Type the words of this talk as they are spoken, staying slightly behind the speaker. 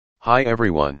Hi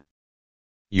everyone.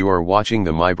 You are watching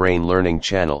the MyBrain Learning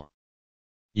channel.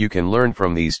 You can learn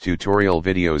from these tutorial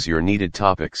videos your needed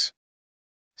topics.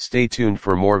 Stay tuned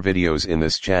for more videos in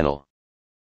this channel.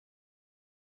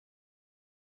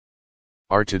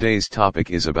 Our today's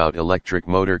topic is about electric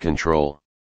motor control.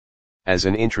 As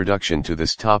an introduction to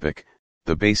this topic,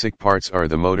 the basic parts are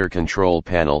the motor control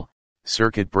panel,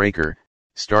 circuit breaker,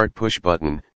 start push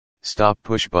button, stop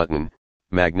push button,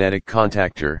 magnetic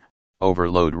contactor,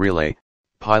 overload relay,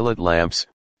 pilot lamps,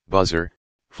 buzzer,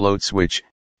 float switch,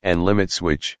 and limit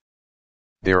switch.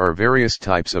 There are various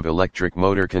types of electric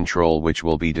motor control which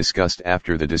will be discussed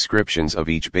after the descriptions of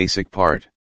each basic part.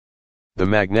 The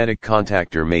magnetic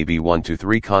contactor may be 1 to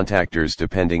 3 contactors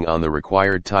depending on the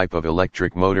required type of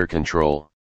electric motor control.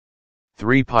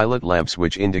 3 pilot lamps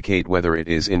which indicate whether it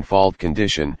is in fault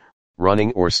condition,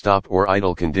 running or stop or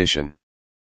idle condition.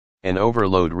 An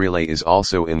overload relay is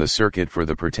also in the circuit for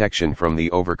the protection from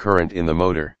the overcurrent in the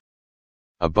motor.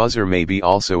 A buzzer may be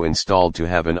also installed to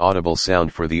have an audible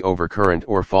sound for the overcurrent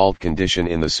or fault condition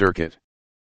in the circuit.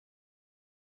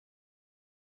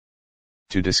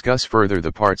 To discuss further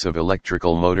the parts of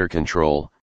electrical motor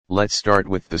control, let's start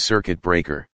with the circuit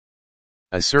breaker.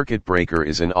 A circuit breaker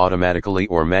is an automatically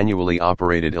or manually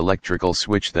operated electrical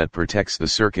switch that protects the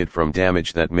circuit from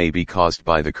damage that may be caused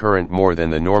by the current more than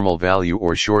the normal value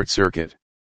or short circuit.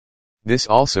 This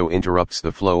also interrupts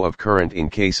the flow of current in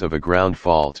case of a ground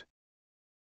fault.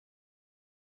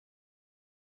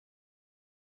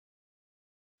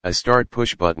 A start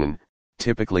push button,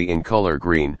 typically in color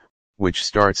green, which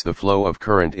starts the flow of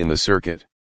current in the circuit.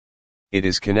 It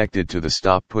is connected to the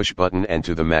stop push button and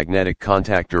to the magnetic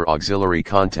contactor auxiliary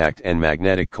contact and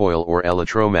magnetic coil or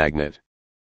electromagnet.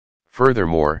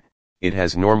 Furthermore, it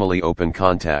has normally open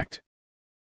contact.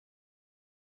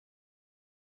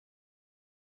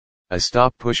 A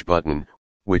stop push button,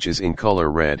 which is in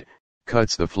color red,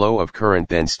 cuts the flow of current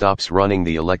then stops running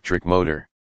the electric motor.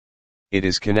 It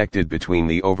is connected between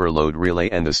the overload relay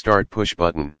and the start push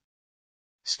button.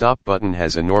 Stop button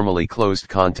has a normally closed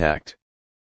contact.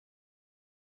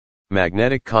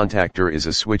 Magnetic contactor is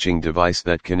a switching device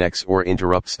that connects or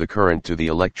interrupts the current to the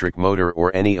electric motor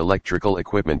or any electrical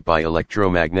equipment by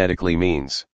electromagnetically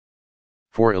means.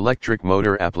 For electric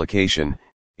motor application,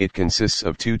 it consists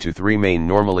of 2 to 3 main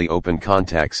normally open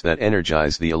contacts that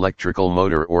energize the electrical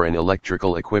motor or an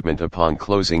electrical equipment upon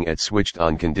closing at switched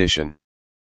on condition.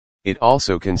 It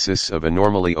also consists of a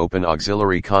normally open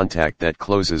auxiliary contact that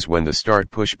closes when the start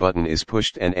push button is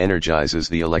pushed and energizes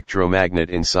the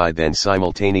electromagnet inside, then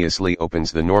simultaneously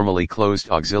opens the normally closed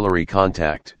auxiliary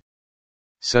contact.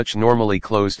 Such normally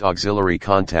closed auxiliary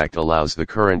contact allows the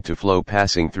current to flow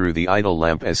passing through the idle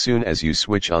lamp as soon as you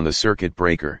switch on the circuit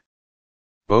breaker.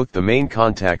 Both the main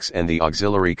contacts and the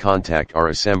auxiliary contact are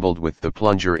assembled with the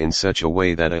plunger in such a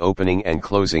way that an opening and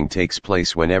closing takes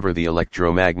place whenever the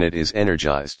electromagnet is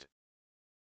energized.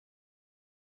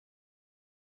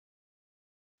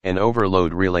 An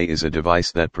overload relay is a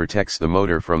device that protects the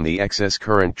motor from the excess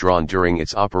current drawn during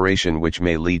its operation, which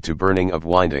may lead to burning of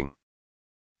winding.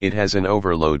 It has an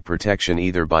overload protection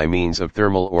either by means of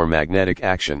thermal or magnetic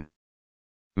action.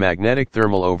 Magnetic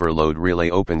thermal overload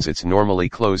relay opens its normally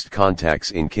closed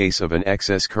contacts in case of an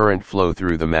excess current flow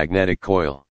through the magnetic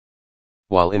coil,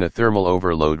 while in a thermal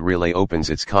overload relay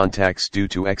opens its contacts due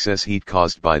to excess heat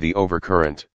caused by the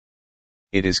overcurrent.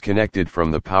 It is connected from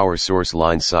the power source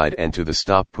line side and to the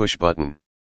stop push button.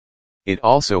 It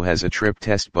also has a trip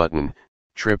test button,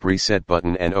 trip reset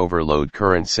button and overload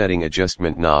current setting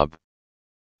adjustment knob.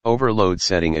 Overload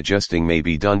setting adjusting may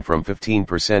be done from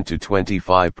 15% to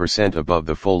 25% above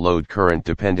the full load current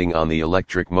depending on the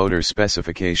electric motor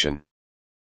specification.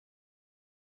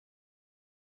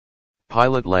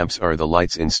 Pilot lamps are the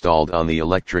lights installed on the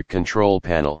electric control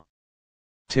panel.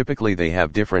 Typically they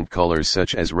have different colors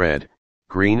such as red,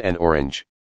 green and orange.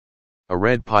 A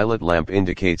red pilot lamp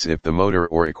indicates if the motor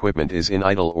or equipment is in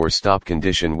idle or stop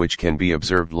condition, which can be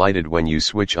observed lighted when you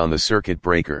switch on the circuit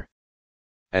breaker.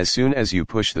 As soon as you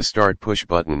push the start push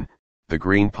button, the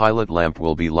green pilot lamp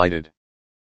will be lighted.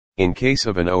 In case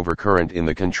of an overcurrent in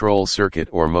the control circuit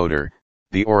or motor,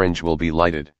 the orange will be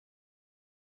lighted.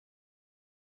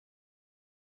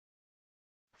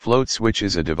 Float switch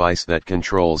is a device that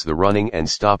controls the running and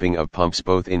stopping of pumps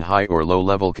both in high or low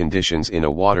level conditions in a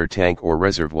water tank or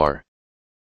reservoir.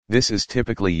 This is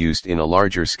typically used in a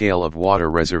larger scale of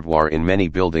water reservoir in many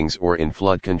buildings or in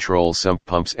flood control sump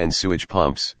pumps and sewage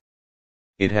pumps.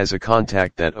 It has a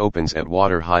contact that opens at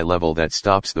water high level that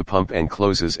stops the pump and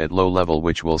closes at low level,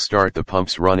 which will start the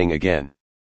pumps running again.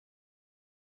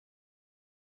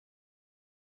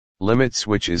 Limit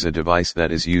switch is a device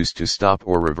that is used to stop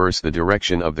or reverse the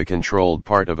direction of the controlled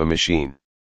part of a machine.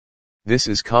 This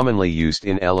is commonly used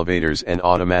in elevators and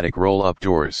automatic roll-up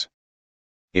doors.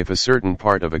 If a certain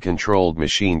part of a controlled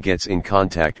machine gets in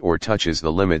contact or touches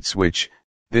the limit switch,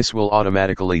 this will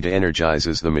automatically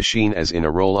de-energizes the machine as in a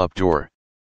roll-up door.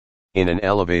 In an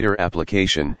elevator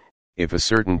application, if a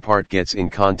certain part gets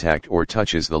in contact or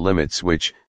touches the limit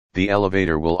switch, the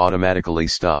elevator will automatically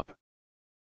stop.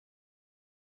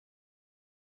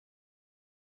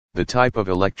 The type of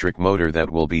electric motor that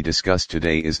will be discussed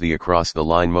today is the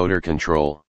across-the-line motor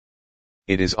control.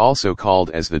 It is also called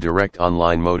as the direct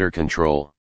on-line motor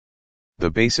control.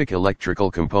 The basic electrical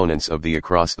components of the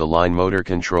across-the-line motor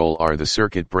control are the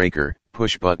circuit breaker,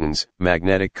 push buttons,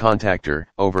 magnetic contactor,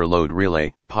 overload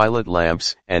relay, pilot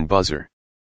lamps, and buzzer.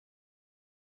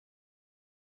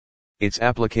 Its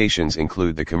applications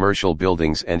include the commercial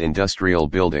buildings and industrial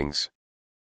buildings.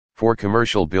 For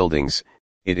commercial buildings,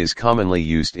 it is commonly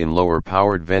used in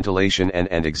lower-powered ventilation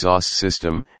and exhaust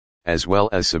system, as well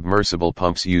as submersible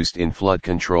pumps used in flood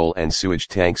control and sewage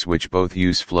tanks, which both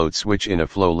use float switch in a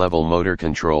flow-level motor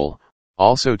control,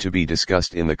 also to be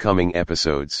discussed in the coming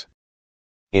episodes.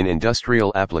 In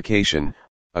industrial application,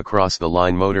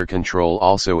 across-the-line motor control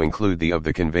also include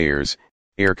the conveyors,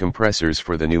 air compressors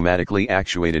for the pneumatically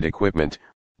actuated equipment,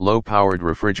 low-powered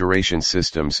refrigeration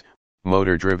systems,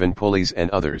 motor-driven pulleys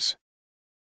and others.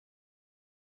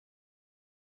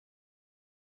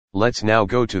 Let's now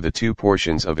go to the two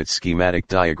portions of its schematic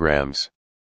diagrams.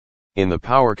 In the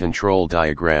power control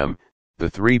diagram, the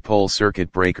three-pole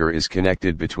circuit breaker is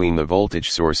connected between the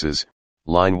voltage sources,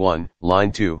 line 1,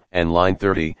 line 2, and line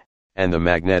 30, and the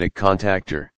magnetic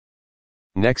contactor.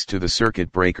 Next to the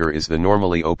circuit breaker is the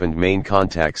normally opened main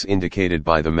contacts indicated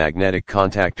by the magnetic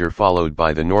contactor, followed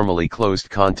by the normally closed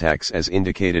contacts as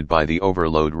indicated by the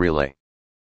overload relay.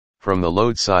 From the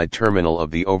load side terminal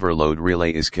of the overload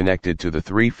relay is connected to the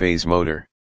three-phase motor.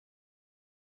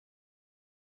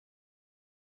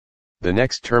 The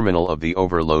next terminal of the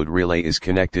overload relay is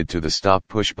connected to the stop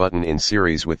push button in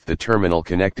series with the terminal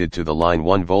connected to the line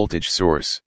 1 voltage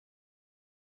source.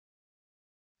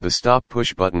 The stop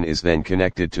push button is then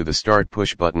connected to the start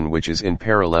push button, which is in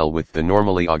parallel with the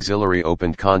normally auxiliary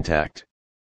opened contact.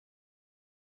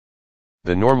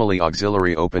 The normally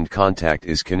auxiliary opened contact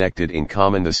is connected in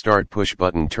common the start push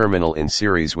button terminal in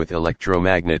series with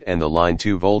electromagnet and the line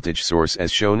 2 voltage source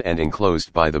as shown and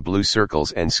enclosed by the blue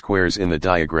circles and squares in the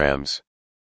diagrams.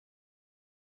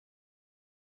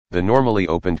 The normally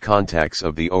opened contacts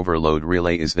of the overload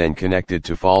relay is then connected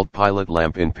to fault pilot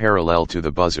lamp in parallel to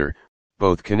the buzzer,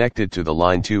 both connected to the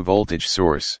line 2 voltage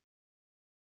source.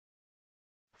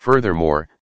 Furthermore,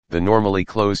 the normally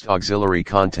closed auxiliary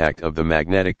contact of the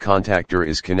magnetic contactor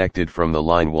is connected from the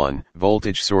line 1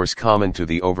 voltage source common to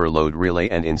the overload relay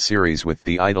and in series with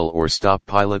the idle or stop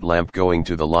pilot lamp going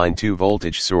to the line 2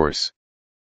 voltage source.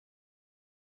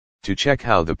 To check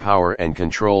how the power and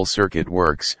control circuit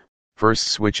works, first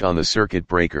switch on the circuit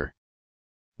breaker.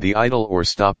 The idle or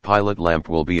stop pilot lamp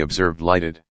will be observed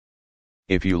lighted.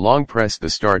 If you long press the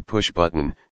start push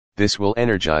button, this will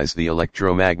energize the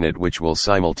electromagnet, which will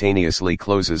simultaneously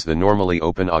closes the normally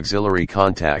open auxiliary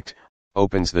contact,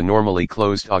 opens the normally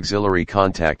closed auxiliary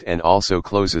contact and also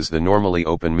closes the normally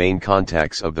open main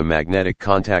contacts of the magnetic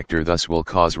contactor, thus will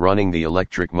cause running the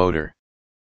electric motor.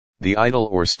 The idle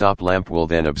or stop lamp will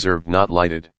then observed not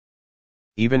lighted.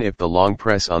 Even if the long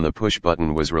press on the push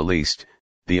button was released,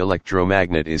 the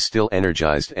electromagnet is still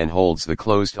energized and holds the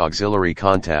closed auxiliary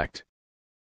contact.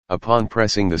 Upon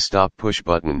pressing the stop push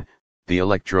button, the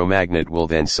electromagnet will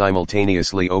then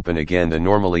simultaneously open again the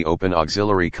normally open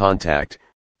auxiliary contact,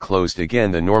 closed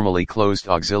again the normally closed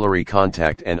auxiliary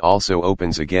contact, and also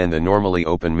opens again the normally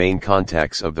open main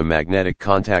contacts of the magnetic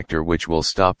contactor, which will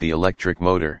stop the electric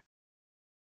motor.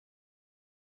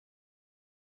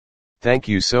 Thank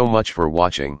you so much for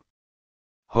watching.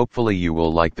 Hopefully you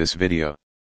will like this video.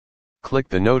 Click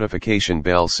the notification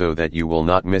bell so that you will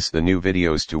not miss the new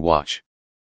videos to watch.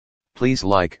 Please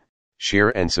like,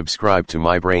 share and subscribe to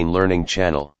MyBrain Learning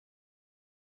channel.